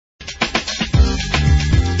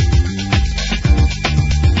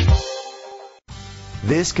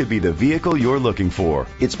This could be the vehicle you're looking for.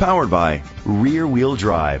 It's powered by rear-wheel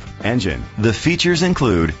drive engine. The features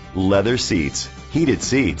include leather seats, heated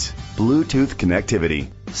seats, Bluetooth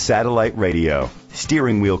connectivity, satellite radio,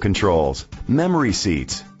 steering wheel controls, memory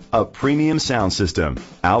seats, a premium sound system,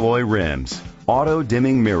 alloy rims,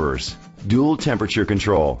 auto-dimming mirrors, dual temperature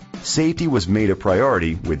control. Safety was made a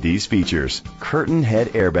priority with these features: curtain head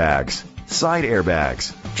airbags, side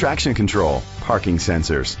airbags, traction control, parking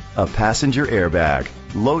sensors, a passenger airbag,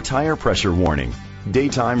 low tire pressure warning,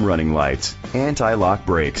 daytime running lights, anti-lock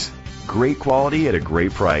brakes. Great quality at a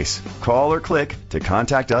great price. Call or click to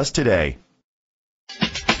contact us today.